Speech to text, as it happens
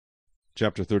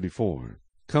Chapter 34.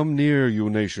 Come near, you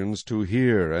nations, to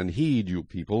hear, and heed, you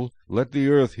people. Let the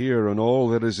earth hear, and all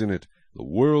that is in it, the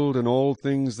world and all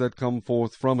things that come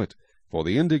forth from it. For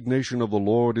the indignation of the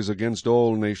Lord is against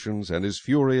all nations, and his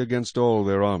fury against all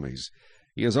their armies.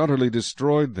 He has utterly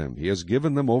destroyed them, he has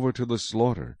given them over to the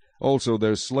slaughter. Also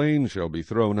their slain shall be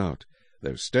thrown out.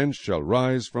 Their stench shall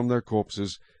rise from their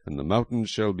corpses, and the mountains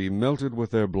shall be melted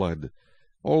with their blood.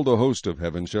 All the host of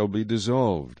heaven shall be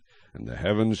dissolved, and the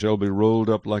heavens shall be rolled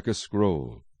up like a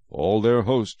scroll. All their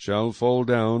host shall fall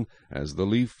down, as the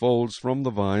leaf falls from the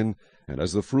vine, and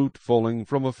as the fruit falling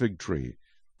from a fig tree.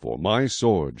 For my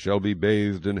sword shall be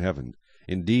bathed in heaven.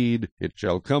 Indeed, it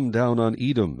shall come down on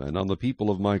Edom, and on the people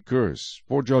of my curse,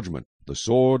 for judgment. The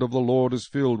sword of the Lord is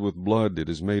filled with blood, it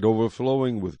is made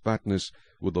overflowing with fatness,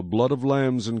 with the blood of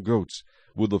lambs and goats,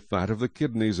 with the fat of the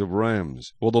kidneys of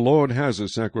rams. For the Lord has a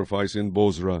sacrifice in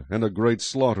Bozrah, and a great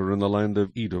slaughter in the land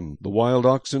of Edom. The wild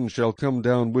oxen shall come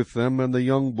down with them, and the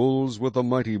young bulls with the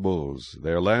mighty bulls.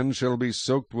 Their land shall be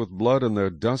soaked with blood, and their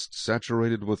dust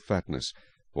saturated with fatness.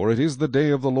 For it is the day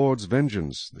of the Lord's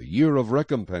vengeance, the year of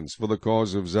recompense for the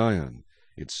cause of Zion.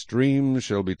 Its streams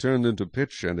shall be turned into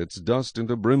pitch, and its dust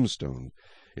into brimstone.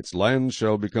 Its land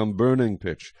shall become burning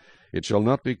pitch. It shall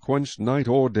not be quenched night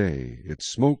or day. Its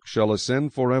smoke shall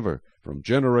ascend forever. From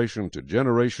generation to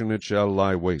generation it shall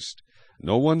lie waste.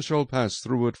 No one shall pass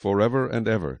through it forever and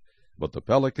ever. But the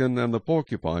pelican and the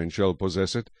porcupine shall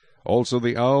possess it. Also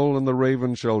the owl and the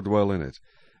raven shall dwell in it.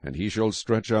 And he shall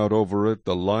stretch out over it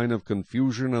the line of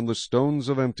confusion and the stones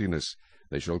of emptiness.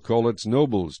 They shall call its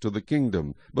nobles to the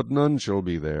kingdom, but none shall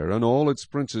be there, and all its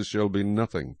princes shall be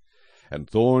nothing. And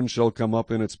thorns shall come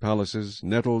up in its palaces,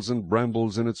 nettles and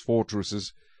brambles in its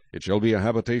fortresses. It shall be a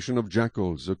habitation of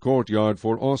jackals, a courtyard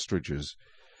for ostriches.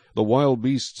 The wild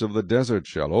beasts of the desert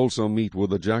shall also meet with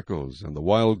the jackals, and the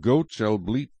wild goat shall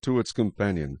bleat to its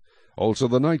companion. Also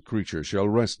the night creature shall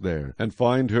rest there, and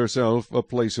find herself a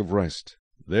place of rest.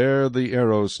 There the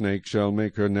arrow snake shall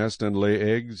make her nest, and lay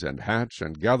eggs, and hatch,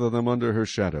 and gather them under her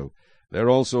shadow. There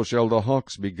also shall the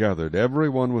hawks be gathered, every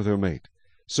one with her mate.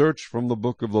 Search from the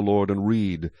book of the Lord, and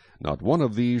read. Not one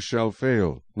of these shall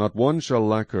fail, not one shall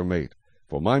lack her mate.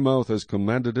 For my mouth has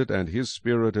commanded it, and his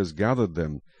spirit has gathered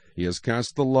them. He has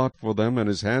cast the lot for them, and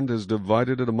his hand has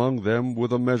divided it among them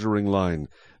with a measuring line.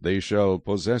 They shall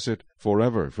possess it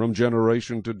forever. From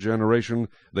generation to generation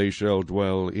they shall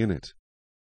dwell in it.